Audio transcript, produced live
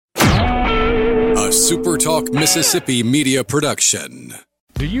a Super Talk Mississippi media production.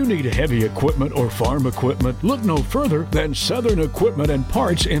 Do you need heavy equipment or farm equipment? Look no further than Southern Equipment and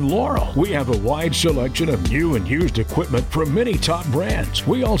Parts in Laurel. We have a wide selection of new and used equipment from many top brands.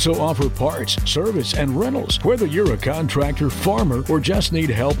 We also offer parts, service, and rentals. Whether you're a contractor, farmer, or just need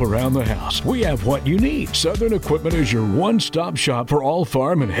help around the house, we have what you need. Southern Equipment is your one-stop shop for all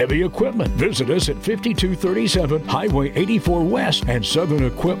farm and heavy equipment. Visit us at 5237 Highway 84 West and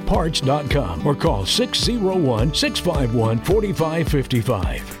SouthernEquipParts.com or call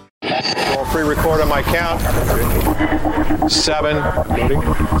 601-651-4555. I'll pre-record on my count.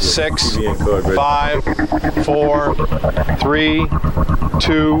 7, 6, 5, 4, 3,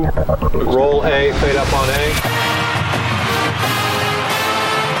 2. Roll A, fade up on A.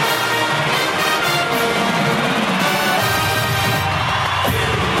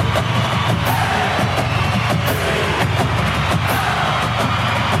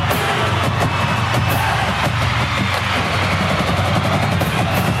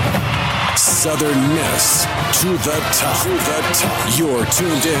 Southern Miss to the top. You're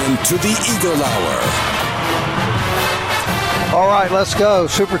tuned in to the Eagle Hour. All right, let's go.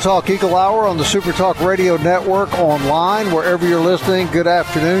 Super Talk Eagle Hour on the Super Talk Radio Network, online, wherever you're listening. Good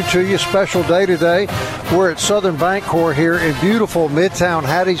afternoon to you. Special day today. We're at Southern Bancorp here in beautiful Midtown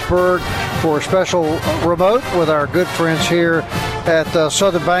Hattiesburg for a special remote with our good friends here at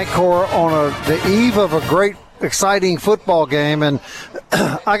Southern Bancorp on the eve of a great, exciting football game. And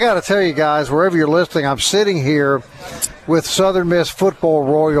I got to tell you guys, wherever you're listening, I'm sitting here with Southern Miss football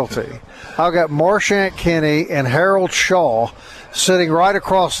royalty. I've got Marchant Kenny and Harold Shaw sitting right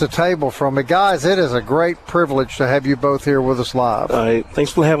across the table from me. Guys, it is a great privilege to have you both here with us live. All right.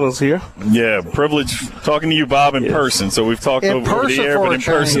 Thanks for having us here. Yeah, privilege talking to you, Bob, in person. So we've talked over the air, but in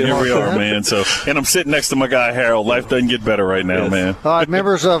person, here we are, man. So, and I'm sitting next to my guy, Harold. Life doesn't get better right now, man. All right,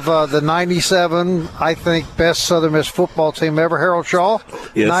 members of the 97, I think, best Southern Miss football team ever. Harold Shaw,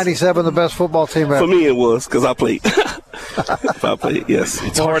 yes. 97, the best football team ever. For me, it was, because I played. I played, yes.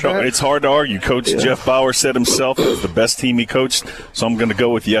 It's hard to argue. Coach Jeff Bauer said himself it was the best team he coached, so I'm going to go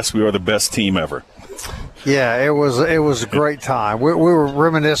with yes, we are the best team ever. Yeah, it was a great time. We were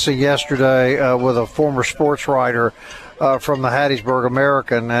reminiscing yesterday with a former sports writer from the Hattiesburg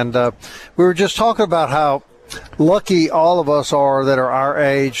American, and we were just talking about how lucky all of us are that are our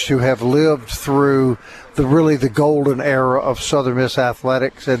age to have lived through the golden era of Southern Miss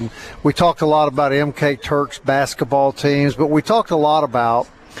athletics. And we talked a lot about MK Turks basketball teams, but we talked a lot about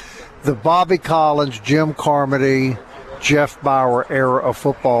the Bobby Collins, Jim Carmody, Jeff Bauer era of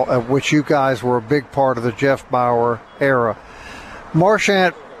football, of which you guys were a big part of the Jeff Bauer era.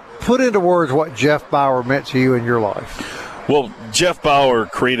 Marchant, put into words what Jeff Bauer meant to you in your life. Well, Jeff Bauer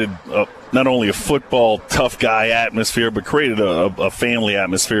created not only a football tough guy atmosphere, but created a family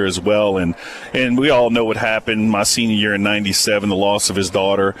atmosphere as well. And we all know what happened my senior year in 97, the loss of his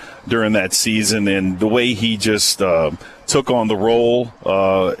daughter during that season, and the way he just took on the role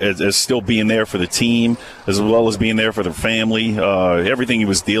as still being there for the team, as well as being there for the family, everything he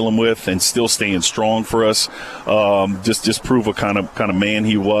was dealing with, and still staying strong for us. Just prove what kind of man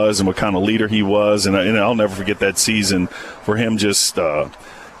he was and what kind of leader he was. And I'll never forget that season for him just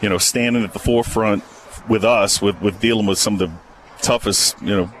standing at the forefront with us, with dealing with some of the toughest,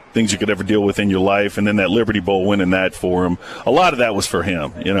 things you could ever deal with in your life. And then that Liberty Bowl, winning that for him. A lot of that was for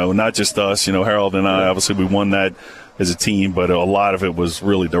him, not just us. Harold and I, obviously we won that as a team, but a lot of it was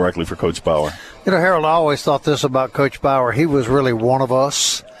really directly for Coach Bauer. Harold, I always thought this about Coach Bauer. He was really one of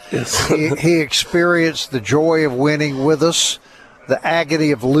us. Yes. he experienced the joy of winning with us, the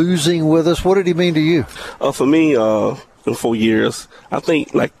agony of losing with us. What did he mean to you? For me, in 4 years, I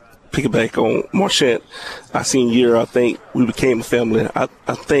think, piggyback on Marchant, our senior year, I think we became a family. I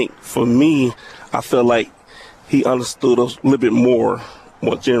think for me, I felt like he understood us a little bit more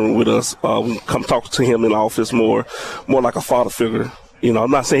genuine with us. We come talk to him in the office more like a father figure. I'm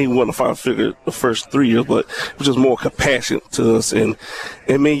not saying he wasn't a father figure the first 3 years, but it was just more compassionate to us. And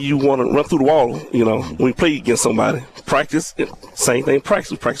it made you want to run through the wall, when you play against somebody. Practice, same thing, practice.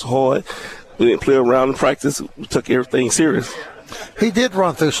 We practice hard. We didn't play around in practice. We took everything serious. He did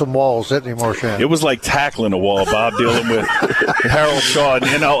run through some walls, didn't he, Marchant? It was like tackling a wall, Bob, dealing with Harold Shaw.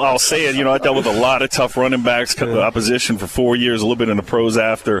 And I'll say it, I dealt with a lot of tough running backs, opposition for 4 years, a little bit in the pros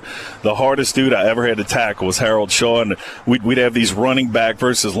after. The hardest dude I ever had to tackle was Harold Shaw. And we'd have these running back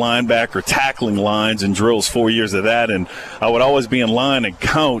versus linebacker tackling lines and drills, 4 years of that. And I would always be in line and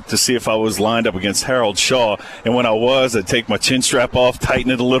count to see if I was lined up against Harold Shaw. And when I was, I'd take my chin strap off, tighten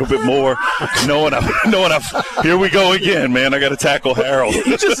it a little bit more, knowing here we go again, man. I got to tackle Harold.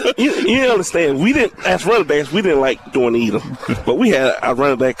 You understand, we didn't, as running backs, we didn't like doing either. But we had our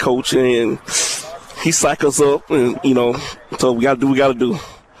running back coach, and he psyched us up, and so we got to do what we got to do.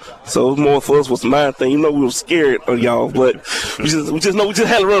 So it was more for us was the mind thing. We were scared of y'all, but we just know we just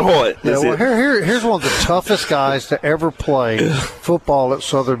had to run hard. Yeah, well, here's one of the toughest guys to ever play football at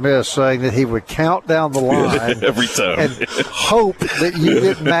Southern Miss, saying that he would count down the line every time and hope that you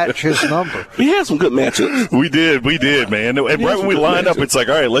didn't match his number. We had some good matchups. We did, man. And right when we lined up, it's like,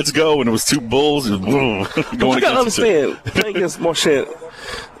 all right, let's go. And it was two bulls. And boom, going you got to understand, playing against Marchant,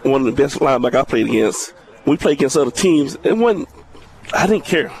 one of the best linebackers I played against, we played against other teams, it wasn't. I didn't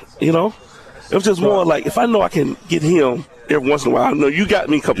care, It was just more like if I know I can get him every once in a while. I know you got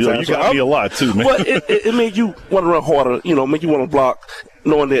me a couple times. You got me a lot too, man. But it made you want to run harder, make you want to block,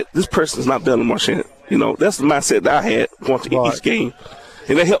 knowing that this person is not better than Marchant. That's the mindset that I had going to each game,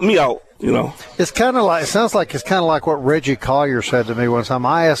 and that helped me out. It's kind of like it's kind of like what Reggie Collier said to me one time.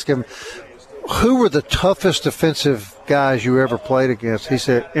 I asked him, "Who were the toughest defensive guys you ever played against?" He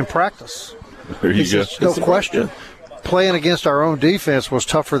said, "In practice." There you go. No question. Playing against our own defense was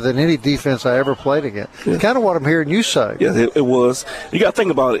tougher than any defense I ever played against. Yeah. Kind of what I'm hearing you say. Yeah, it was. You got to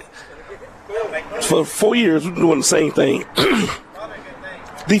think about it. For 4 years, we've been doing the same thing.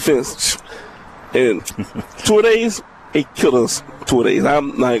 Defense. And 2 days, they killed us 2 days. I'm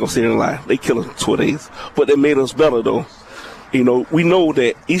not going to sit here and lie. They killed us 2 days. But they made us better, though. We know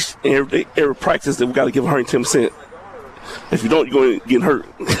that every practice that we got to give 110%. If you don't, you're going to get hurt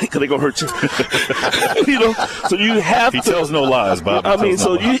because they're going to hurt you. So you have to. He tells no lies, Bob.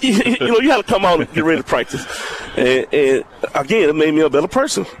 So you have to come out and get ready to practice. And again, it made me a better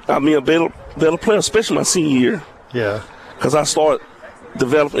person. I mean, a better player, especially my senior year. Yeah. Because I started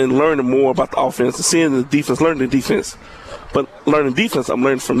developing and learning more about the offense and seeing the defense, learning the defense. But learning defense, I'm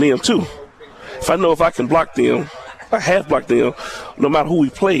learning from them too. If I can block them, I have blocked them, no matter who we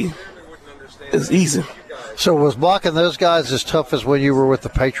play, it's easy. So was blocking those guys as tough as when you were with the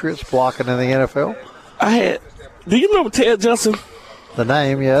Patriots, blocking in the NFL? Do you remember Ted Johnson? The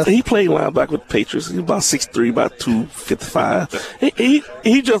name, yes. He played linebacker with the Patriots. He's about 6'3", about 255.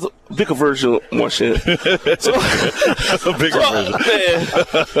 He just a bigger version of Marchant. A bigger version. Man,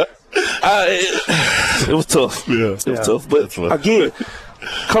 it was tough. Yeah. It was tough. But again,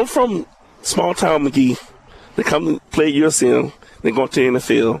 come from small town McGee, they come to play USM, they go to the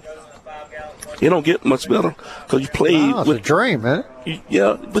NFL. It don't get much better because you played with a dream, man.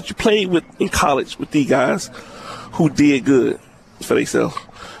 Yeah, but you played in college with these guys who did good for themselves.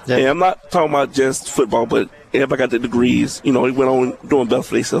 Yeah. And I'm not talking about just football, but everybody got their degrees. They went on doing better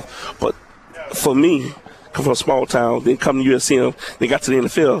for themselves. But for me, come from a small town, then come to USM, then got to the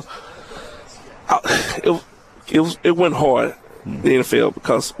NFL. It went hard in the NFL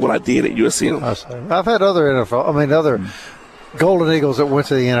because what I did at USM. I've had other Golden Eagles that went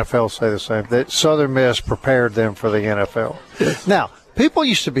to the NFL say the same, that Southern Miss prepared them for the NFL. Yes. Now, people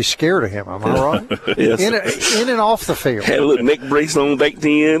used to be scared of him, am I right? Yes. In and off the field. Had a little neck brace on back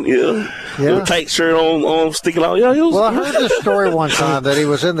then, little tight shirt on sticking out. Yeah, well, I heard this story one time that he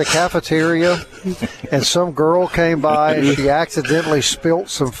was in the cafeteria and some girl came by and she accidentally spilt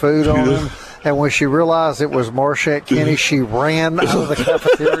some food on him. And when she realized it was Marchant Kenny, she ran out of the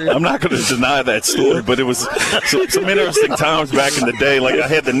cafeteria. I'm not going to deny that story, but it was some interesting times back in the day. Like I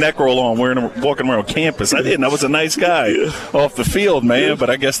had the neck roll on, walking around campus. I didn't. I was a nice guy off the field, man. But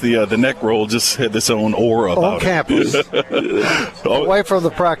I guess the neck roll just had its own aura about on campus, away from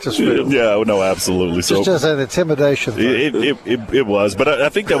the practice field. Yeah, no, absolutely. It's just an intimidation thing. It was, but I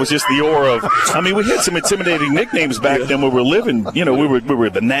think that was just the aura of. I mean, we had some intimidating nicknames back then. When we were living, we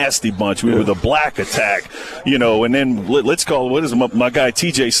were the nasty bunch. We were the Black Attack, and then let's call my guy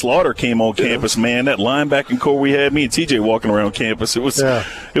TJ Slaughter came on campus, man. That linebacking core we had, me and TJ walking around campus. It was.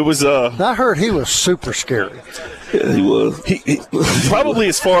 I heard he was super scary. Yeah, he was. He probably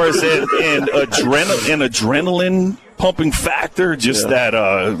as far as an adrenaline pumping factor, just that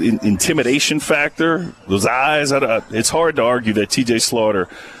intimidation factor. Those eyes. It's hard to argue that TJ Slaughter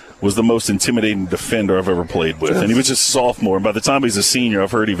was the most intimidating defender I've ever played with. And he was just a sophomore. And by the time he's a senior, I've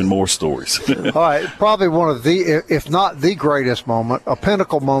heard even more stories. All right. Probably one of the, if not the greatest moment, a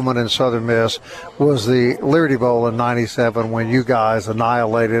pinnacle moment in Southern Miss was the Liberty Bowl in '97 when you guys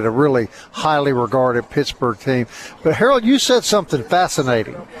annihilated a really highly regarded Pittsburgh team. But, Harold, you said something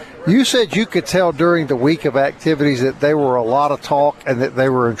fascinating. You said you could tell during the week of activities that there were a lot of talk and that they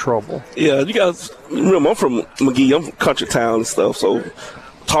were in trouble. Yeah, you guys remember, I'm from McGee. I'm from country town and stuff, so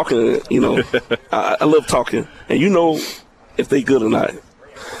talking, I love talking. And if they good or not.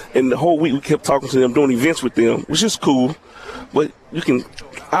 And the whole week we kept talking to them, doing events with them, which is cool. But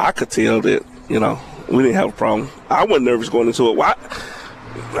I could tell that, we didn't have a problem. I wasn't nervous going into it. I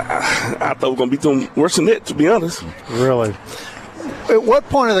thought we were going to be doing worse than that, to be honest. Really? At what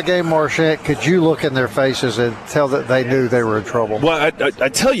point of the game, Marchant, could you look in their faces and tell that they knew they were in trouble? Well, I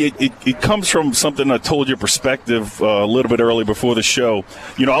tell you, it comes from something I told you perspective a little bit early before the show.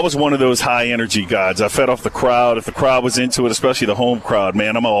 You know, I was one of those high-energy guys. I fed off the crowd. If the crowd was into it, especially the home crowd,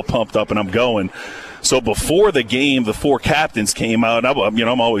 man, I'm all pumped up and I'm going. So before the game, the 4 captains came out.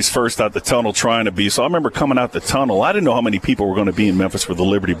 I'm always first out the tunnel trying to be. So I remember coming out the tunnel. I didn't know how many people were going to be in Memphis for the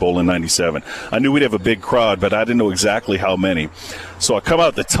Liberty Bowl in '97. I knew we'd have a big crowd, but I didn't know exactly how many. So I come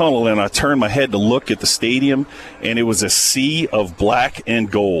out the tunnel, and I turn my head to look at the stadium, and it was a sea of black and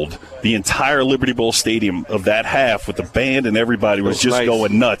gold. The entire Liberty Bowl stadium of that half with the band and everybody was just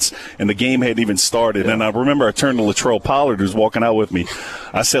going nuts, and the game hadn't even started. Yeah. And I remember I turned to Latrell Pollard, who's walking out with me.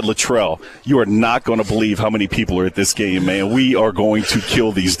 I said, Latrell, you are not going to believe how many people are at this game, man. We are going to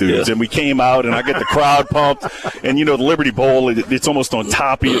kill these dudes. Yeah. And we came out, and I get the crowd pumped. And, you know, the Liberty Bowl, it's almost on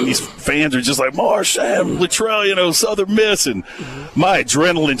top of you, and these fans are just like, Marchant, Latrell, you know, Southern Miss. And my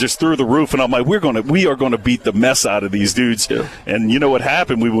adrenaline just through the roof, and I'm like, we are going to beat the mess out of these dudes. Yeah. And you know what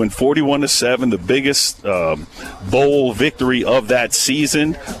happened? We went 41-7, the biggest bowl victory of that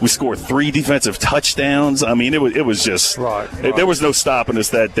season. We scored 3 defensive touchdowns. I mean, it was just there was no stopping us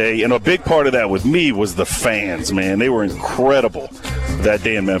that day. And a big part of that with me was the fans, man. They were incredible that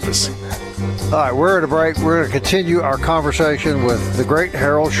day in Memphis. All right, we're at a break. We're going to continue our conversation with the great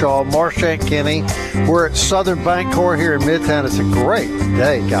Harold Shaw, Marchant Kinney. We're at Southern Bancorp here in Midtown. It's a great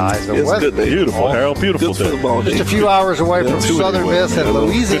day, guys. The weather, beautiful, Harold. Beautiful day. Just a few hours away from Southern Miss and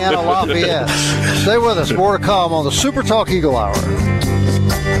Louisiana Lafayette. Stay with us. More to come on the Super Talk Eagle Hour.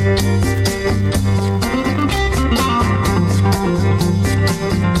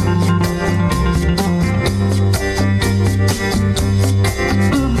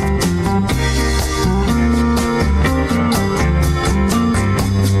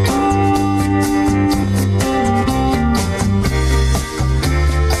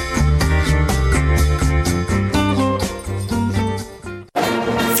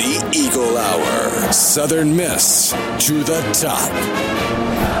 Southern Miss to the top.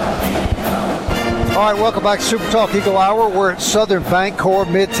 All right, welcome back to Super Talk Eagle Hour. We're at Southern Bancorp,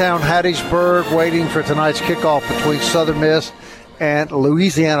 Midtown Hattiesburg, waiting for tonight's kickoff between Southern Miss and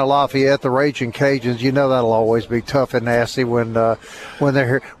Louisiana Lafayette, the Raging Cajuns. You know that'll always be tough and nasty when they're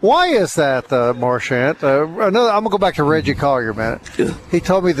here. Why is that, Marchant? I'm going to go back to Reggie Collier a minute. Yeah. He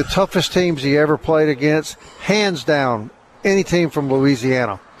told me the toughest teams he ever played against, hands down, any team from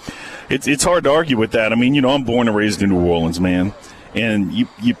Louisiana. It's hard to argue with that. I mean, you know, I'm born and raised in New Orleans, man. And you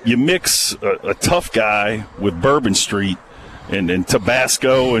mix a tough guy with Bourbon Street and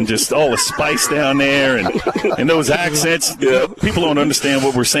Tabasco and just all the spice down there and those accents. Yeah. People don't understand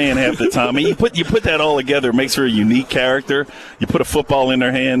what we're saying half the time. I mean, you put that all together, it makes for a unique character. You put a football in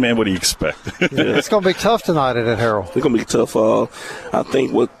their hand, man, what do you expect? Yeah. It's going to be tough tonight at Harold. It's going to be tough. I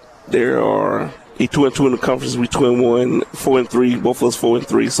think there are 2-2 in the conference, we 2-1, 4-3, both of us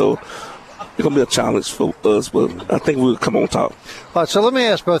 4-3. So it's going to be a challenge for us, but I think we'll come on top. All right, so let me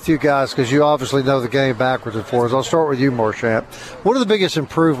ask both you guys, because you obviously know the game backwards and forwards. I'll start with you, Marchant. What are the biggest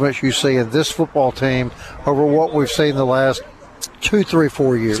improvements you see in this football team over what we've seen the last 2, 3,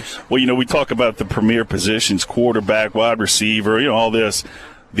 4 years? Well, you know, we talk about the premier positions, quarterback, wide receiver, you know, all this.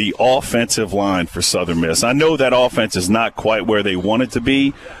 The offensive line for Southern Miss. I know that offense is not quite where they want it to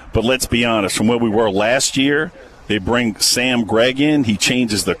be, but let's be honest. From where we were last year, they bring Sam Gregg in. He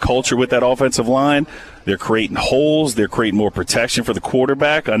changes the culture with that offensive line. They're creating holes. They're creating more protection for the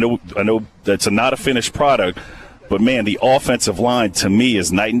quarterback. I know that's not a finished product, but, man, the offensive line to me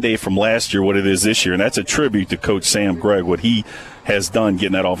is night and day from last year what it is this year, and that's a tribute to Coach Sam Gregg, what he has done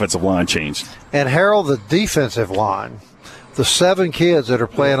getting that offensive line changed. And, Harold, the defensive line. The 7 kids that are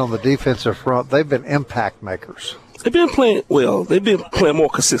playing on the defensive front, they've been impact makers. They've been playing well. They've been playing more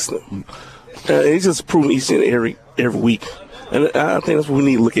consistent. It's just improving each and every week. And I think that's what we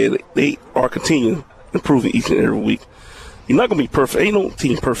need to look at. They are continuing improving each and every week. You're not going to be perfect. Ain't no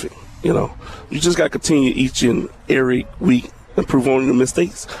team perfect, you know. You just got to continue each and every week, improve on your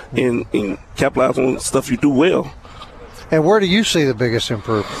mistakes, and capitalize on stuff you do well. And where do you see the biggest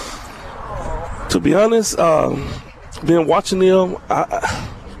improvement? To be honest, been watching them,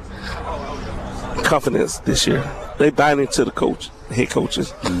 confidence this year. They buy into the coach, the head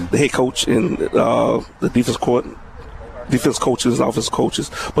coaches, the head coach and the defense coaches and offense coaches.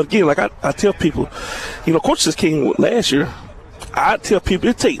 But again, like I tell people, you know, coaches came last year. I tell people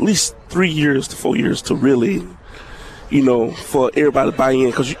it takes at least 3 years to 4 years to really, you know, for everybody to buy in.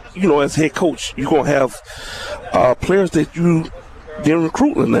 Because, you know, as head coach, you're going to have players that you didn't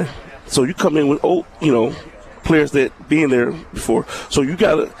recruit in there. So you come in with, you know, players that been there before. So you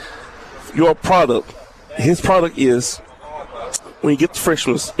got your product. His product is when you get the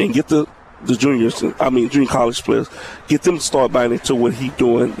freshmen and get the juniors, junior college players, get them to start buying into what he's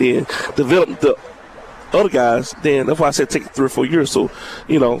doing, then develop the other guys. Then that's why I said take 3 or 4 years. So,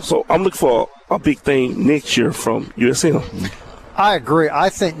 so I'm looking for a big thing next year from USM. I agree. I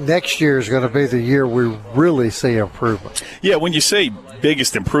think next year is going to be the year we really see improvement. Yeah, when you say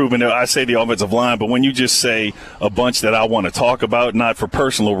biggest improvement, I say the offensive line, but when you just say a bunch that I want to talk about, not for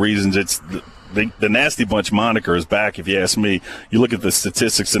personal reasons, it's the Nasty Bunch moniker is back, if you ask me. You look at the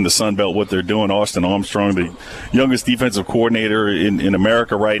statistics in the Sun Belt, what they're doing. Austin Armstrong, the youngest defensive coordinator in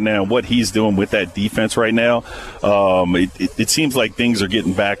America right now, what he's doing with that defense right now, it seems like things are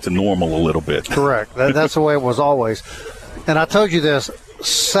getting back to normal a little bit. Correct. That's the way it was always. And I told you this,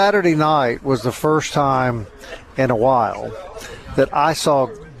 Saturday night was the first time in a while that I saw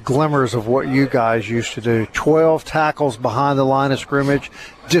glimmers of what you guys used to do. 12 tackles behind the line of scrimmage,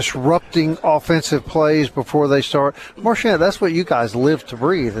 disrupting offensive plays before they start. Marchand, that's what you guys live to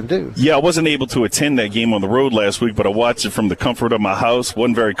breathe and do. Yeah, I wasn't able to attend that game on the road last week, but I watched it from the comfort of my house.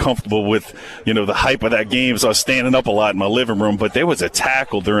 Wasn't very comfortable with, the hype of that game, so I was standing up a lot in my living room. But there was a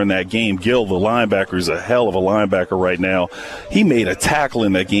tackle during that game. Gil, the linebacker, is a hell of a linebacker right now. He made a tackle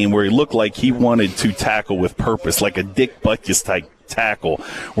in that game where he looked like he wanted to tackle with purpose, like a Dick Butkus type tackle,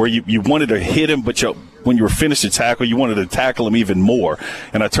 where you wanted to hit him, but when you were finished the tackle, you wanted to tackle him even more.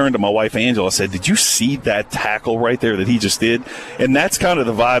 And I turned to my wife, Angela, I said, did you see that tackle right there that he just did? And that's kind of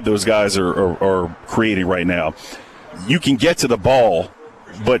the vibe those guys are creating right now. You can get to the ball,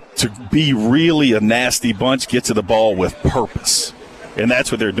 but to be really a nasty bunch, get to the ball with purpose. And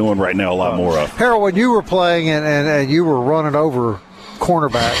that's what they're doing right now a lot more of. Harold, when you were playing and you were running over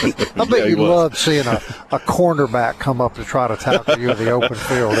cornerback, I bet you loved seeing a cornerback come up to try to tackle you in the open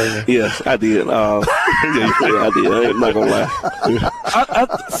field, didn't you? Yes, I did. I did. I'm not going to lie.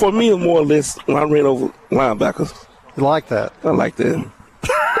 For me, more or less, when I ran over linebackers. You like that? I like that.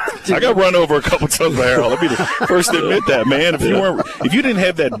 I got run over a couple times by Harold. I'll be the first to admit that, man. If you didn't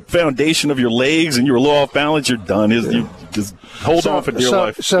have that foundation of your legs and you were a little off balance, you're done. You just hold on for dear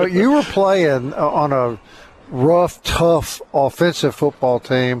life. So you were playing on a rough, tough offensive football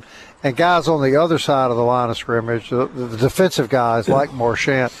team, and guys on the other side of the line of scrimmage, the defensive guys like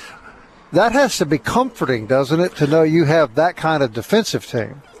Marchand. That has to be comforting, doesn't it, to know you have that kind of defensive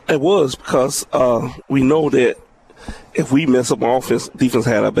team? It was, because we know that if we mess up on offense, defense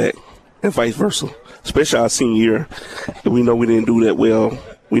had our back, and vice versa. Especially our senior year, we know we didn't do that well.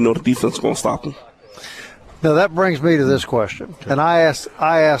 We know the defense is going to stop them. Now that brings me to this question, and I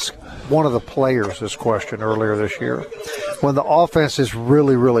asked one of the players this question earlier this year. When the offense is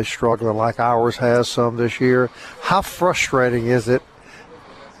really, really struggling, like ours has some this year, how frustrating is it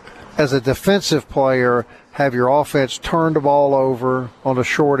as a defensive player have your offense turn the ball over on the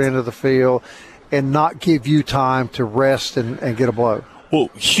short end of the field and not give you time to rest and get a blow? Well,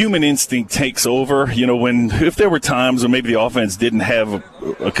 human instinct takes over. If there were times when maybe the offense didn't have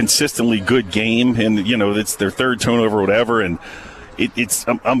a consistently good game, and it's their third turnover or whatever, and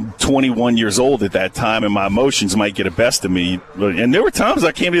I'm 21 years old at that time, and my emotions might get the best of me. And there were times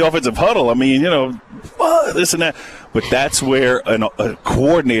I came to the offensive huddle. This and that. But that's where a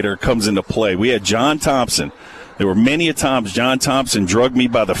coordinator comes into play. We had John Thompson. There were many a times John Thompson drugged me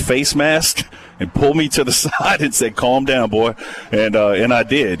by the face mask and pulled me to the side and said, calm down, boy. And I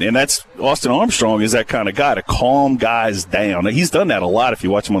did. And that's Austin Armstrong is that kind of guy to calm guys down. He's done that a lot if you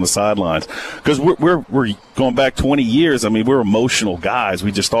watch him on the sidelines. Because we're going back 20 years. We're emotional guys.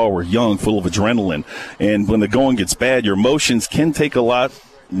 We just all were young, full of adrenaline. And when the going gets bad, your emotions can take a lot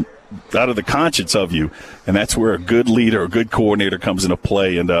out of the conscience of you, and that's where a good leader, a good coordinator comes into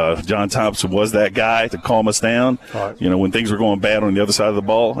play. And John Thompson was that guy to calm us down, right, when things were going bad on the other side of the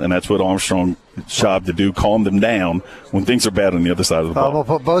ball, and that's what Armstrong's job to do, calm them down when things are bad on the other side of the ball. We'll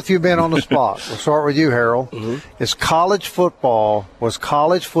put both you men on the spot. We'll start with you, Harold. Mm-hmm. Was college football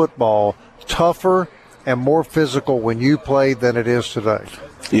tougher and more physical when you played than it is today?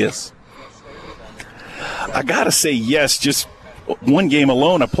 Yes. I got to say yes, just one game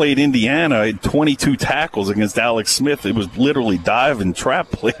alone, I played Indiana. I had 22 tackles against Alex Smith. It was literally dive and trap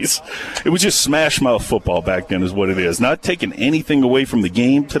plays. It was just smash mouth football back then is what it is. Not taking anything away from the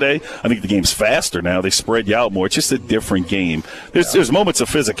game today. I think the game's faster now. They spread you out more. It's just a different game. There's moments of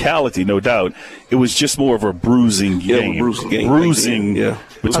physicality, no doubt. It was just more of a bruising game. Bruising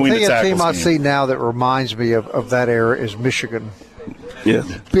between the tackles. A team I see now that reminds me of that era is Michigan. Yeah.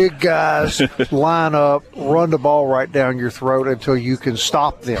 Big guys line up, run the ball right down your throat until you can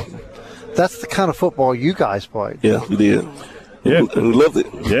stop them. That's the kind of football you guys played. Yeah, we did. Yeah, and we loved it.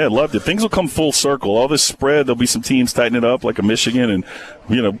 Yeah, loved it. Things will come full circle. All this spread, there'll be some teams tightening it up, like a Michigan, and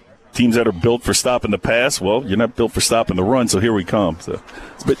teams that are built for stopping the pass, well, you're not built for stopping the run, so here we come. So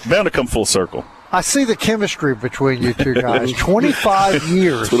it's bound to come full circle. I see the chemistry between you two guys. 25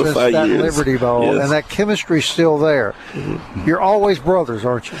 years since that Liberty Bowl, and that chemistry's still there. Mm-hmm. You're always brothers,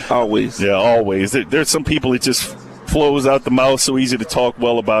 aren't you? Always. Yeah, always. There's some people that just flows out the mouth, so easy to talk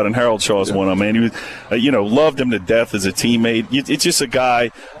well about, and Harold Shaw's one of them, man. He was, loved him to death as a teammate. It's just a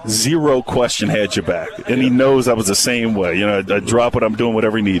guy, zero question had your back, and he knows I was the same way. I drop what I'm doing,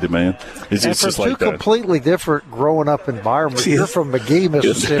 whatever he needed, man. It's just like that. Two completely different growing up environments. You're from McGee,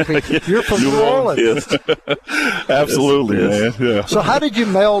 Mississippi. You're from New Orleans. Absolutely, man. Yeah. So how did you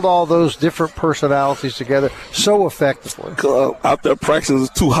meld all those different personalities together so effectively? Out there practicing,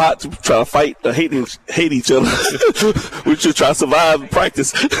 it's too hot to try to fight, hate each other. We should try to survive in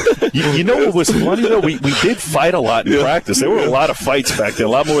practice. You know what was funny, though? We did fight a lot in practice. There were a lot of fights back then, a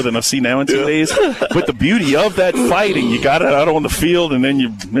lot more than I see now in today's. But the beauty of that fighting, you got it out on the field, and then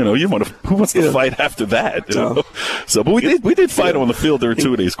who wants to fight after that? So, but we did fight on the field there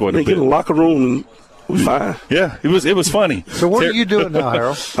 2 days quite a bit. Get in the locker room and we're fine. Yeah, it was funny. So what are you doing now,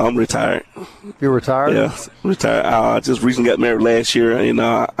 Harold? I'm retired. You're retired? Yeah, retired. I just recently got married last year, and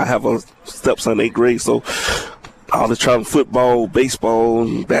I have a stepson in 8th grade, so all the traveling football, baseball,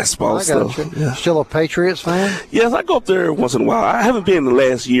 and basketball stuff. Yeah. Still a Patriots fan? Yes, I go up there once in a while. I haven't been in the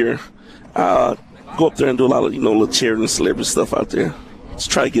last year. Go up there and do a lot of, little charity and celebrity stuff out there.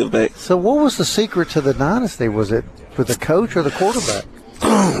 Just try to give back. So what was the secret to the dynasty? Was it with the coach or the quarterback?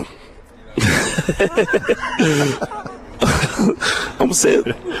 I'm going to say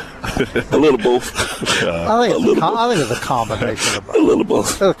it. A little both. I think it's a combination of both. A little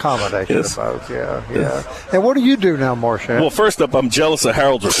both. A combination of both, yeah. And what do you do now, Marchant? Well, first up, I'm jealous of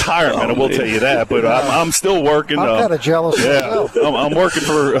Harold's retirement, I will tell you that. But I'm still working. I'm kind of jealous myself. I'm working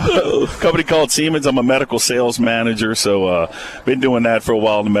for a company called Siemens. I'm a medical sales manager, so been doing that for a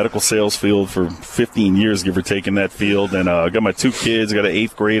while in the medical sales field for 15 years, give or take, in that field. And I got my 2 kids. I got an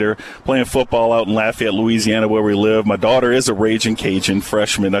 8th grader playing football out in Lafayette, Louisiana, where we live. My daughter is a Raging Cajun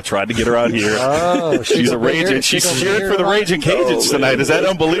freshman. I tried to get her out here. Oh, she's a Raging. She's cheering for the Raging Cajuns tonight. Is that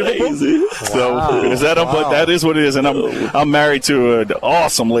unbelievable? So that is what it is. And I'm married to an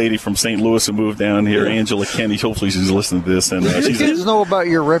awesome lady from St. Louis who moved down here, Angela Kenny. Hopefully she's listening to this. And do your kids know about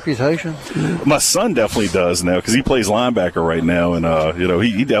your reputation? My son definitely does now because he plays linebacker right now, and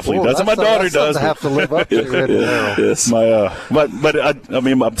he definitely does. And my daughter does. Have to live up to. Yes.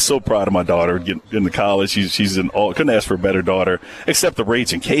 I'm so proud of my daughter getting into college. She's couldn't ask for a better daughter, except the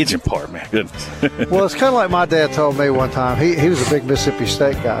Raging Cajun part, man. Goodness. Well, it's kind of like my dad told me one time. He was a big Mississippi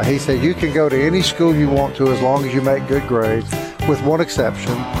State guy. He said, you can go to any school you want to as long as you make good grades, with one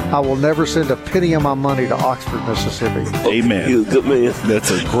exception. I will never send a penny of my money to Oxford, Mississippi. Amen. He's a good man.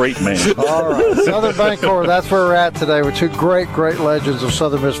 That's a great man. All right. Southern Bancorp, that's where we're at today with 2 great legends of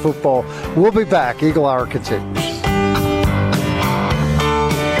Southern Miss football. We'll be back. Eagle Hour continues.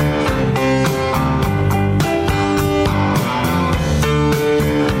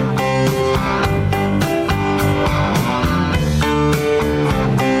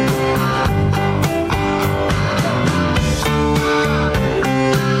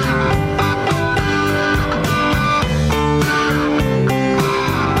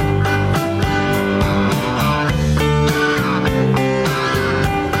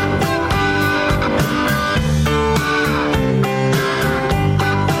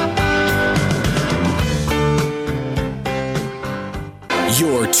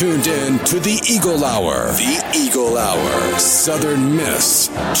 Tuned in to the Eagle Hour. The Eagle Hour. Southern Miss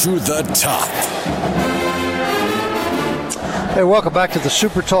to the top. Hey, welcome back to the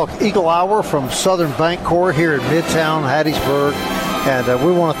Super Talk Eagle Hour from Southern Bancorp here in Midtown Hattiesburg. And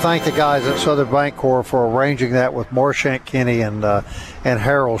we want to thank the guys at Southern Bancorp for arranging that with Marchant Kenny and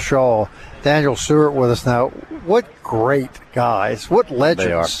Harold Shaw. Daniel Stewart with us now. What great guys. What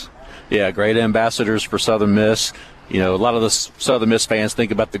legends. They are. Yeah, great ambassadors for Southern Miss. A lot of the Southern Miss fans think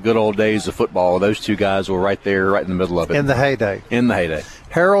about the good old days of football. Those 2 guys were right there, right in the middle of it. In the heyday.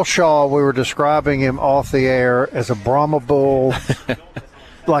 Harold Shaw, we were describing him off the air as a Brahma bull,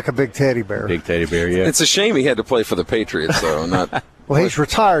 like a big teddy bear. Big teddy bear, yeah. It's a shame he had to play for the Patriots, though. Well, he's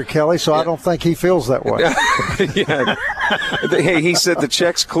retired, Kelly, so I don't think he feels that way. Yeah. Hey, he said the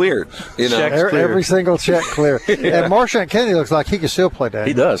check's cleared. Every single check cleared. And Marchant Kenny looks like he can still play that.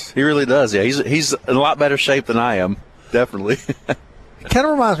 He does. He really does. Yeah, he's in a lot better shape than I am. Definitely. It kind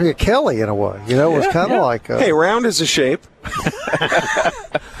of reminds me of Kelly in a way. It's kind of like. Hey, round is a shape.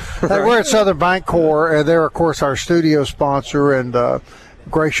 Hey, we're at Southern Bancorp, and they're, of course, our studio sponsor, and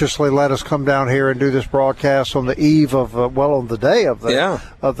graciously let us come down here and do this broadcast on the eve of, on the day of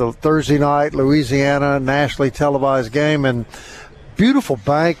the Thursday night Louisiana nationally televised game. And beautiful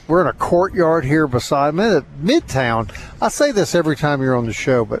bank. We're in a courtyard here beside. I'm in Midtown. I say this every time you're on the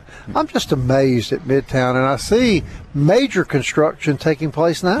show, but I'm just amazed at Midtown, and I see major construction taking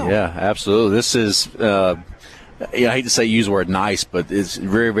place now. Yeah, absolutely. This is, I hate to say use the word nice, but it's a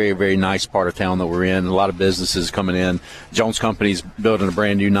very, very, very nice part of town that we're in. A lot of businesses coming in. Jones Company's building a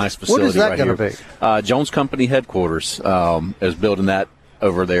brand new nice facility. What is that right going to be? Jones Company headquarters is building that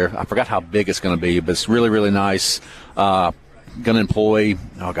over there. I forgot how big it's going to be, but it's really, really nice. Going to employ,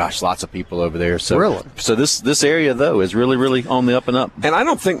 lots of people over there. So, really? So this area, though, is really, really on the up and up. And I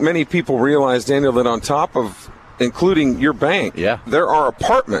don't think many people realize, Daniel, that on top of including your bank, there are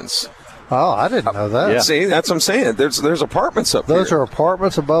apartments. Oh, I didn't know that. Yeah. See, that's what I'm saying. There's apartments up Those here. are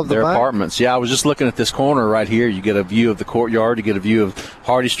apartments above the They're bank? apartments. Yeah, I was just looking at this corner right here. You get a view of the courtyard. You get a view of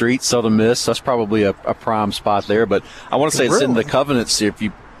Hardy Street, Southern Miss. That's probably a prime spot there. But I want to say it's in the covenants. If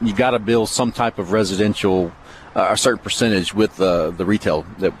you got to build some type of residential, a certain percentage with the retail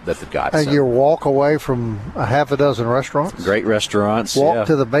that they've got. And you walk away from a half a dozen restaurants? Great restaurants. Walk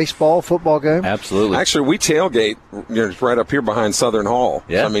to the baseball, football game? Absolutely. Actually, we tailgate right up here behind Southern Hall.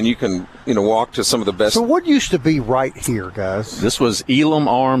 Yeah. I mean, you can walk to some of the best. So what used to be right here, guys? This was Elam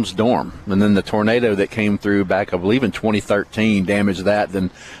Arms Dorm, and then the tornado that came through back, I believe, in 2013 damaged that.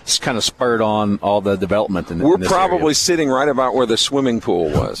 Then it's kind of spurred on all the development in We're this probably area. sitting right about where the swimming pool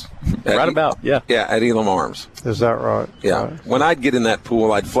was. Right about, yeah. Yeah, at Elam Arms. Is that right? Yeah. Right. When I'd get in that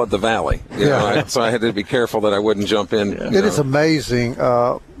pool, I'd flood the valley. So I had to be careful that I wouldn't jump in. It is amazing.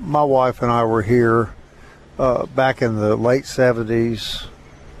 My wife and I were here back in the late 70s,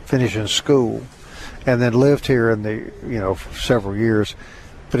 finishing school, and then lived here for several years.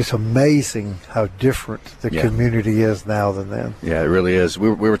 But it's amazing how different the community is now than then. Yeah, it really is. We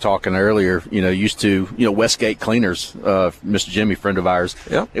were talking earlier, used to, Westgate Cleaners, Mr. Jimmy, friend of ours.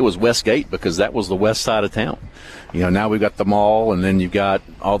 Yeah. It was Westgate because that was the west side of town. Now we've got the mall, and then you've got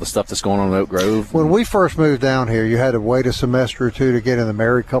all the stuff that's going on in Oak Grove. When we first moved down here, you had to wait a semester or two to get in the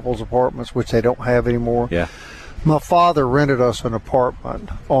married couples apartments, which they don't have anymore. Yeah. My father rented us an apartment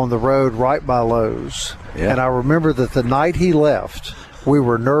on the road right by Lowe's. Yeah. And I remember that the night he left, we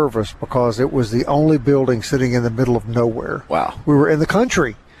were nervous because it was the only building sitting in the middle of nowhere. Wow. We were in the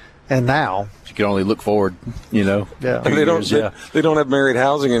country. And now you can only look forward, Yeah. And they don't have married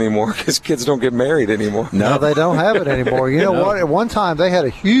housing anymore because kids don't get married anymore. No, they don't have it anymore. You know what? At one time, they had a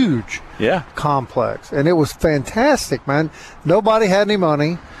huge complex, and it was fantastic, man. Nobody had any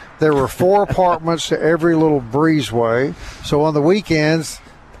money. There were 4 apartments to every little breezeway. So on the weekends,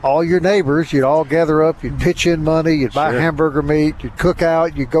 all your neighbors, you'd all gather up, you'd pitch in money, you'd buy hamburger meat, you'd cook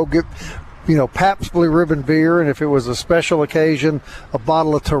out, you'd go get, Pabst Blue Ribbon beer, and if it was a special occasion, a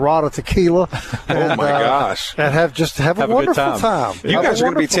bottle of Terada tequila. And, oh, my gosh. And have a wonderful time. You guys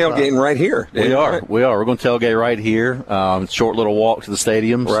are going to be tailgating right here. We are. We're going to tailgate right here. Short little walk to the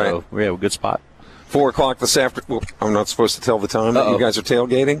stadium. Right. So we have a good spot. 4 o'clock this afternoon. Well, I'm not supposed to tell the time that you guys are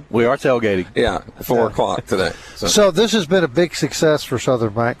tailgating? We are tailgating. Yeah, 4 o'clock today. So this has been a big success for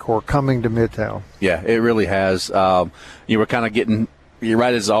Southern Bancorp coming to Midtown. Yeah, it really has. We're kind of getting,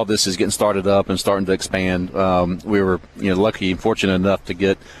 right as all this is getting started up and starting to expand, we were lucky and fortunate enough to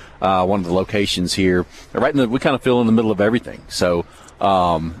get one of the locations here. We kind of feel in the middle of everything. So,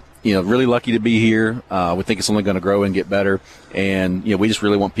 really lucky to be here. We think it's only going to grow and get better. And, we just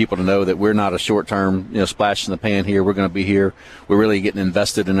really want people to know that we're not a short-term, splash in the pan here. We're going to be here. We're really getting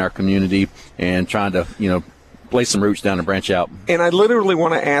invested in our community and trying to, lay some roots down and branch out. And I literally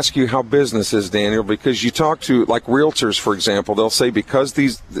want to ask you how business is, Daniel, because you talk to, like, realtors, for example, they'll say because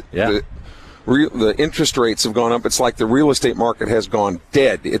the interest rates have gone up, it's like the real estate market has gone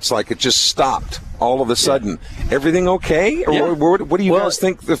dead. It's like it just stopped all of a sudden. Everything okay? Or what do you guys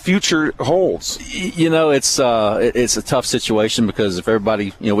think the future holds? It's a tough situation because if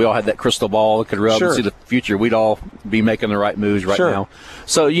everybody, we all had that crystal ball that could rub and see the future, we'd all be making the right moves right now.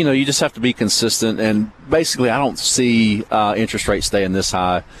 So, you just have to be consistent. And basically, I don't see interest rates staying this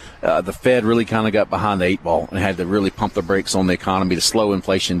high. The Fed really kind of got behind the 8 ball and had to really pump the brakes on the economy to slow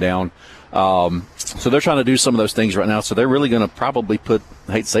inflation down. So they're trying to do some of those things right now. So they're really going to probably put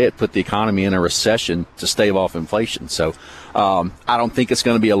the economy in a recession to stave off inflation. So I don't think it's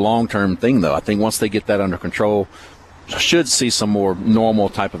going to be a long-term thing, though. I think once they get that under control, should see some more normal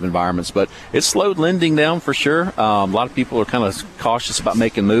type of environments. But it's slowed lending down for sure. A lot of people are kind of cautious about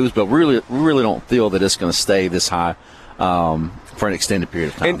making moves, but we really don't feel that it's going to stay this high for an extended period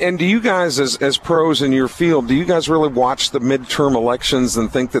of time. And do you guys, as pros in your field, do you guys really watch the midterm elections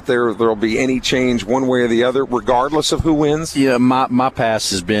and think that there'll be any change one way or the other, regardless of who wins? Yeah, my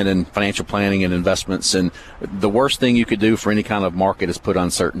past has been in financial planning and investments, and the worst thing you could do for any kind of market is put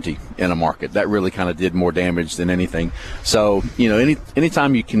uncertainty in a market. That really kind of did more damage than anything. So,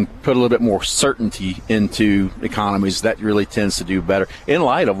 anytime you can put a little bit more certainty into economies, that really tends to do better in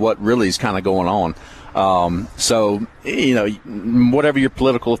light of what really is kind of going on. So, whatever your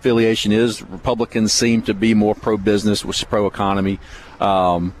political affiliation is, Republicans seem to be more pro-business, which is pro-economy.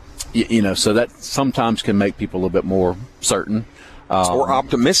 So that sometimes can make people a little bit more certain. Or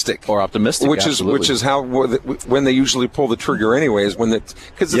optimistic. Which is how, when they usually pull the trigger anyways,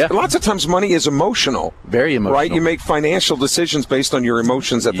 because lots of times money is emotional. Very emotional. Right? You make financial decisions based on your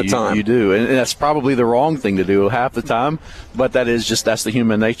emotions at the time. You do. And that's probably the wrong thing to do half the time, but that's the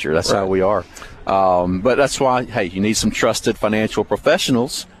human nature. That's how we are. But that's why, hey, you need some trusted financial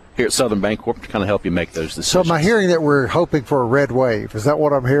professionals here at Southern Bancorp to kind of help you make those decisions. So am I hearing that we're hoping for a red wave? Is that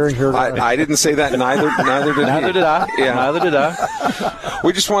what I'm hearing here? I didn't say that. Neither did I. Yeah. Neither did I.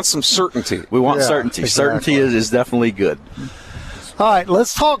 We just want some certainty. We want certainty. Exactly. Certainty is definitely good. All right,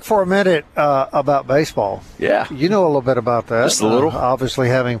 let's talk for a minute about baseball. Yeah. You know a little bit about that. Just a little. Obviously,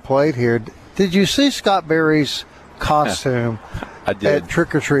 having played here. Did you see Scott Berry's costume I did. at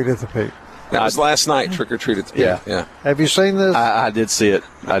Trick or Treat at the Peak? That was last night, Trick or Treat at the Peak. Yeah. Have you seen this? I did see it.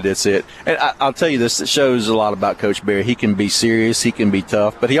 And I'll tell you this, it shows a lot about Coach Berry. He can be serious, he can be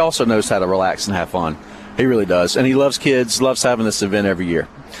tough, but he also knows how to relax and have fun. He really does. And he loves kids, loves having this event every year.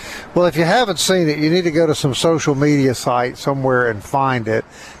 Well, if you haven't seen it, you need to go to some social media site somewhere and find it.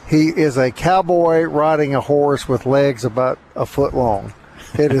 He is a cowboy riding a horse with legs about a foot long.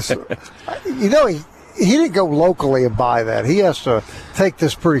 It is, he didn't go locally and buy that. He has to take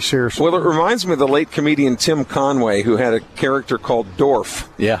this pretty seriously. Well, it reminds me of the late comedian Tim Conway, who had a character called Dorf.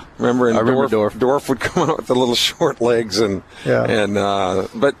 Yeah, remember? I remember Dorf. Dorf would come out with the little short legs,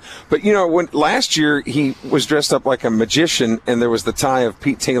 but when last year he was dressed up like a magician, and there was the tie of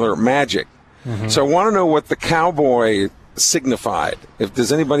Pete Taylor Magic. Mm-hmm. So I want to know what the cowboy signified.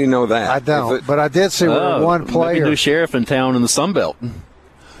 Does anybody know that? I don't, but I did see one player. Maybe new sheriff in town in the Sun Belt.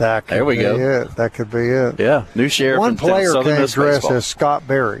 There we go. That could be it. Yeah, new sheriff. One player came dressed as Scott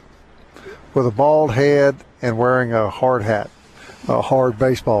Berry with a bald head and wearing a hard hat, a hard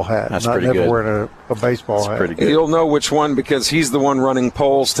baseball hat. That's pretty good. Wearing a baseball hat. Pretty good. You'll know which one because he's the one running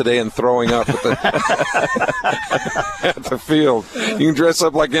polls today and throwing up at the field. You can dress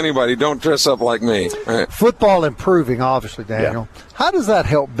up like anybody. Don't dress up like me. Right. Football improving, obviously, Daniel. Yeah. How does that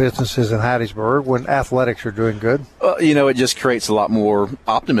help businesses in Hattiesburg when athletics are doing good? It just creates a lot more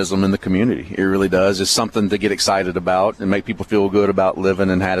optimism in the community. It really does. It's something to get excited about and make people feel good about living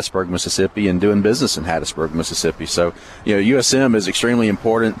in Hattiesburg, Mississippi, and doing business in Hattiesburg, Mississippi. So, USM is extremely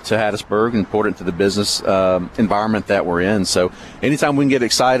important to Hattiesburg, important to the business environment that we're in. So, anytime we can get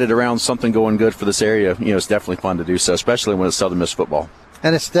excited around something going good for this area, it's definitely fun to do so, especially when it's Southern Miss football.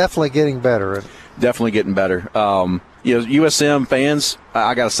 And it's definitely getting better. Definitely getting better. USM fans,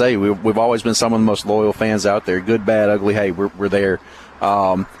 I got to say, we've always been some of the most loyal fans out there. Good, bad, ugly, hey, we're there.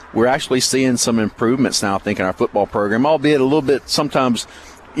 We're actually seeing some improvements now, I think, in our football program, albeit a little bit sometimes,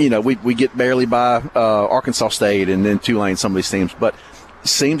 we get barely by Arkansas State and then Tulane, some of these teams. But it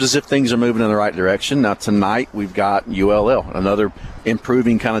seems as if things are moving in the right direction. Now, tonight we've got ULL, another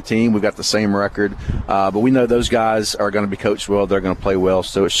improving kind of team. We've got the same record. But we know those guys are going to be coached well. They're going to play well.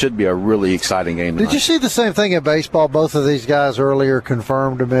 So it should be a really exciting game tonight. Did you see the same thing in baseball? Both of these guys earlier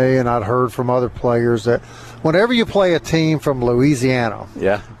confirmed to me, and I'd heard from other players, that whenever you play a team from Louisiana,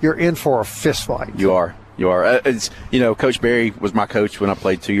 you're in for a fist fight. You are. Coach Berry was my coach when I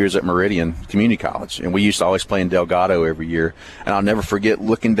played 2 years at Meridian Community College, and we used to always play in Delgado every year. And I'll never forget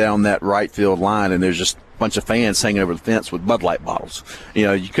looking down that right field line, and there's just a bunch of fans hanging over the fence with Bud Light bottles.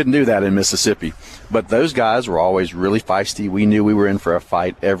 You couldn't do that in Mississippi. But those guys were always really feisty. We knew we were in for a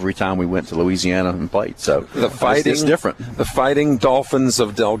fight every time we went to Louisiana and played. So it's different. The Fighting Dolphins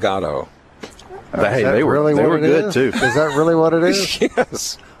of Delgado. Hey, they were good, too. Is that really what it is?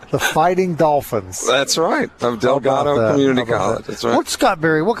 Yes. The Fighting Dolphins. That's right, of Delgado Community College. That's right. What's Scott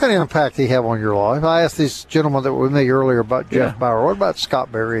Berry? What kind of impact did he have on your life? I asked these gentlemen that were with me earlier about Jeff Bauer. What about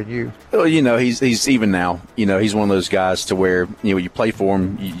Scott Berry and you? Well, he's even now. He's one of those guys to where you play for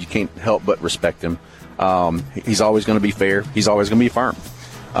him, you can't help but respect him. He's always going to be fair. He's always going to be firm.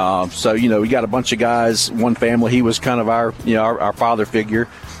 So we got a bunch of guys, one family. He was kind of our father figure.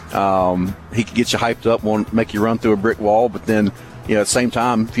 He could get you hyped up, won't make you run through a brick wall, but then at the same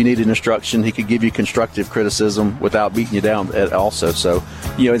time, if you needed instruction, he could give you constructive criticism without beating you down also. So,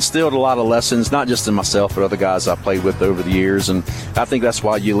 instilled a lot of lessons, not just in myself, but other guys I played with over the years. And I think that's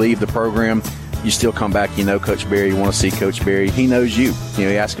why you leave the program, you still come back, Coach Berry, you want to see Coach Berry. He knows you. He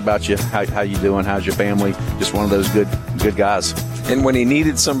asks about you, how you doing, how's your family, just one of those good guys. And when he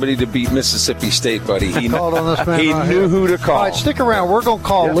needed somebody to beat Mississippi State, buddy, he called on this man. He knew who to call. All right, stick around. We're going to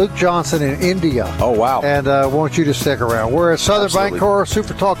call Luke Johnson in India. Oh, wow. And I want you to stick around. We're at Southern Bancorp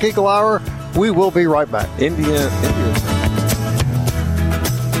Super Talk Eagle Hour. We will be right back. India.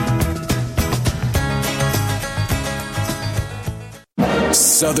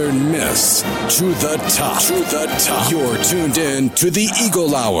 Southern Miss to the top. To the top. You're tuned in to the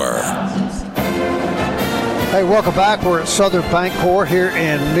Eagle Hour. Hey, welcome back. We're at Southern Bancorp here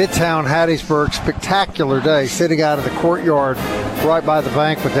in Midtown Hattiesburg. Spectacular day, sitting out in the courtyard right by the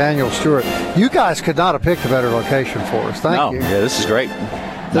bank with Daniel Stewart. You guys could not have picked a better location for us. Thank you. Yeah, this is great.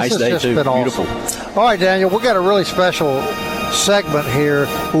 Nice day, too. Beautiful. Awesome. All right, Daniel, we've got a really special segment here.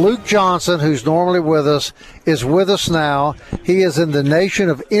 Luke Johnson, who's normally with us, is with us now. He is in the nation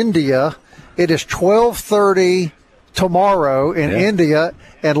of India. It is 12:30 tomorrow in India,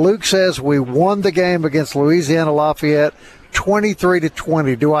 and Luke says we won the game against Louisiana Lafayette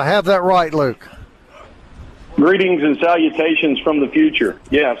 23-20. Do I have that right, Luke? Greetings and salutations from the future.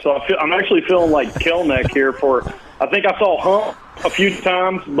 Yeah, so I'm actually feeling like Kelneck here I think I saw Hump a few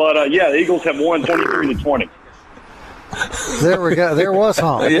times, but the Eagles have won 23-20. There we go. There was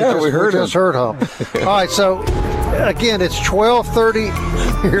Hump. We just heard Hump. All right, so again, it's 12:30.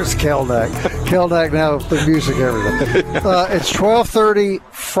 Here's Kelneck. Kelneck now with the music, everything. It's 12:30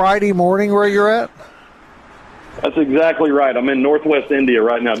 Friday morning where you're at? That's exactly right. I'm in Northwest India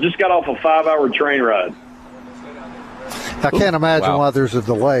right now. Just got off a 5-hour train ride. I can't imagine why there's a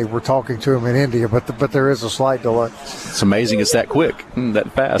delay. We're talking to him in India, but there is a slight delay. It's amazing it's that quick,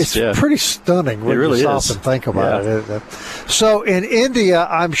 that fast. It's pretty stunning when you stop and think about it. So in India,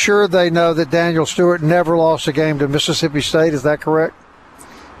 I'm sure they know that Daniel Stewart never lost a game to Mississippi State. Is that correct?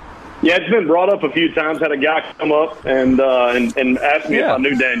 Yeah, it's been brought up a few times. Had a guy come up and ask me if I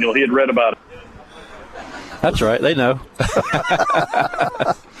knew Daniel. He had read about it. That's right. They know.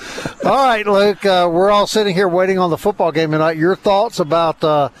 All right, Luke, we're all sitting here waiting on the football game tonight. Your thoughts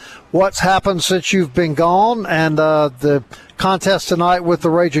about what's happened since you've been gone and the contest tonight with the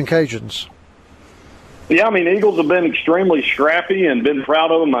Raging Cajuns? Yeah, Eagles have been extremely scrappy and been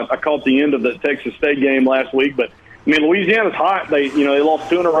proud of them. I caught the end of the Texas State game last week, but Louisiana's hot. They lost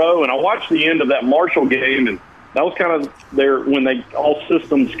 2 in a row, and I watched the end of that Marshall game, and that was kind of when they all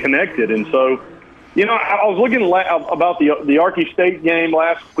systems connected. And so, I was looking about the Arky State game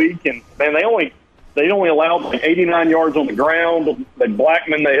last week, and man, they only allowed like 89 yards on the ground.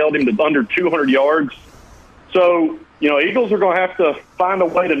 Blackman, they held him to under 200 yards. So, Eagles are going to have to find a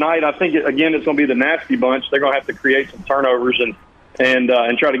way tonight. I think again it's going to be the nasty bunch. They're going to have to create some turnovers and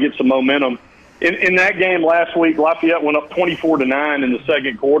try to get some momentum. In that game last week, Lafayette went up 24-9 in the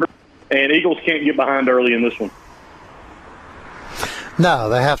second quarter, and Eagles can't get behind early in this one. No,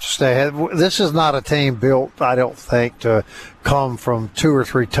 they have to stay ahead. This is not a team built, I don't think, to come from 2 or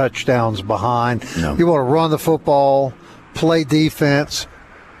 3 touchdowns behind. No. You want to run the football, play defense,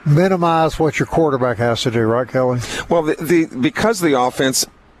 minimize what your quarterback has to do, right, Kelly? Well, because the offense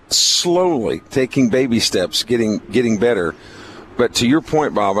slowly taking baby steps, getting better. But to your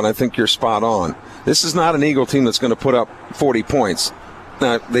point, Bob, and I think you're spot on, this is not an Eagle team that's going to put up 40 points.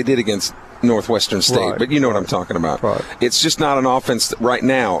 Now, they did against Northwestern State, but you know what I'm talking about. Right. It's just not an offense right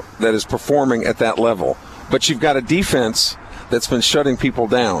now that is performing at that level. But you've got a defense that's been shutting people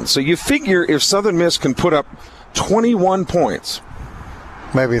down. So you figure if Southern Miss can put up 21 points,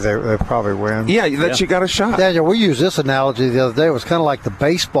 maybe they probably win. Yeah, you got a shot. Daniel, we used this analogy the other day. It was kind of like the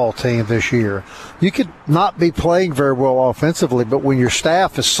baseball team this year. You could not be playing very well offensively, but when your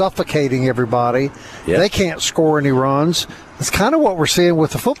staff is suffocating everybody, they can't score any runs. It's kind of what we're seeing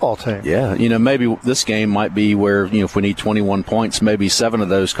with the football team. Yeah, maybe this game might be where, if we need 21 points, maybe 7 of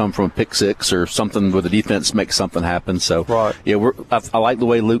those come from a pick six or something where the defense makes something happen. So, I like the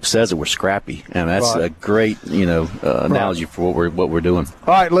way Luke says it. We're scrappy, and that's a great, analogy for what we're doing.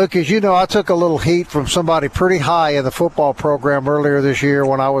 All right, Luke, as you know, I took a little heat from somebody pretty high in the football program earlier this year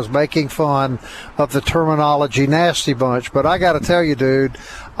when I was making fun of the terminology nasty bunch. But I got to tell you, dude,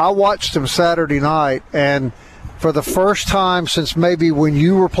 I watched them Saturday night, and for the first time since maybe when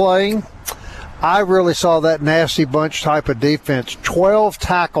you were playing, I really saw that nasty bunch type of defense. 12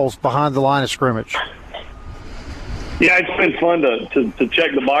 tackles behind the line of scrimmage. Yeah, it's been fun to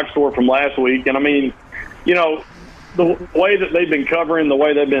check the box score from last week. And, the way that they've been covering, the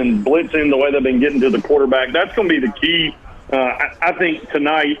way they've been blitzing, the way they've been getting to the quarterback, that's going to be the key I think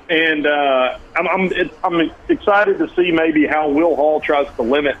tonight, and I'm excited to see maybe how Will Hall tries to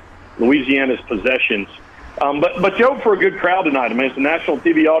limit Louisiana's possessions. But Joe, for a good crowd tonight. I mean, it's a national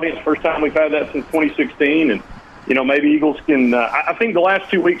TV audience. First time we've had that since 2016, and maybe Eagles can. I think the last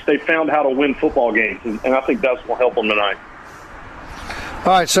 2 weeks they found how to win football games, and I think that's what will help them tonight.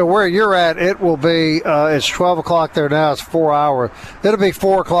 All right, so where you're at, it will be, it's 12 o'clock there now, it's 4 hours. It'll be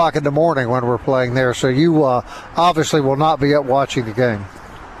 4 o'clock in the morning when we're playing there, so you obviously will not be up watching the game.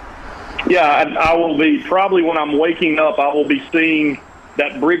 Yeah, I will be, probably when I'm waking up, I will be seeing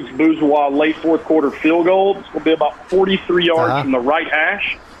that Briggs-Bourgeois late fourth quarter field goal. It's going to be about 43 yards from the right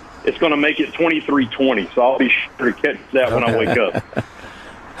hash. It's going to make it 23-20, so I'll be sure to catch that when I wake up.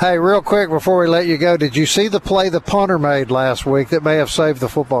 Hey, real quick before we let you go, did you see the play the punter made last week that may have saved the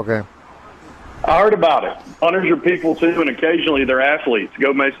football game? I heard about it. Punters are people, too, and occasionally they're athletes.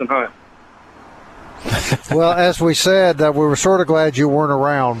 Go Mason Hunt. Well, as we said, we were sort of glad you weren't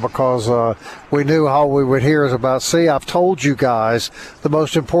around because we knew all we would hear is about, see, I've told you guys the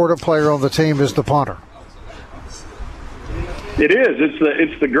most important player on the team is the punter. It is.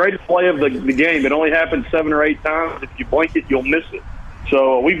 It's the greatest play of the game. It only happens 7 or 8 times. If you blink it, you'll miss it.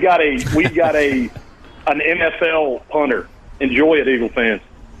 So we've got an NFL punter. Enjoy it, Eagle fans.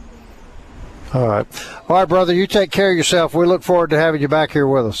 All right, brother. You take care of yourself. We look forward to having you back here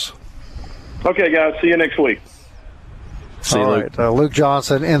with us. Okay, guys. See you next week. See you, Luke. Luke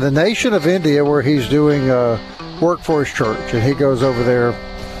Johnson in the nation of India, where he's doing work for his church, and he goes over there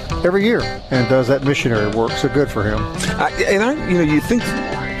every year and does that missionary work. So good for him. You think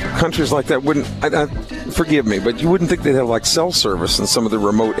countries like that wouldn't. Forgive me, but you wouldn't think they'd have like cell service in some of the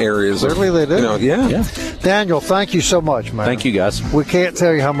remote areas. Certainly they do. Yeah. Daniel, thank you so much, man. Thank you, guys. We can't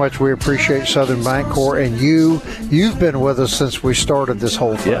tell you how much we appreciate Southern Bancorp, and you've been with us since we started this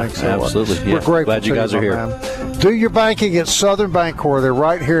whole thing. Yeah, so, absolutely. We're grateful. Glad you guys are here. Man. Do your banking at Southern Bancorp. They're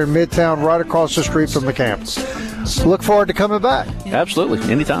right here in Midtown, right across the street from the campus. Look forward to coming back. Absolutely,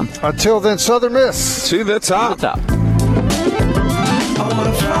 anytime. Until then, Southern Miss to the top. To the top. I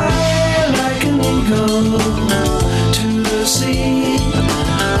wanna fly like an eagle to the sea.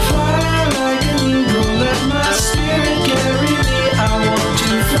 Fly like an eagle, let my spirit carry me. I want to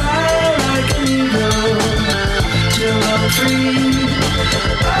fly like an eagle till I'm free.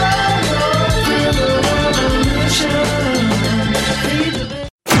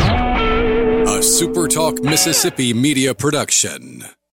 A SuperTalk Mississippi media production.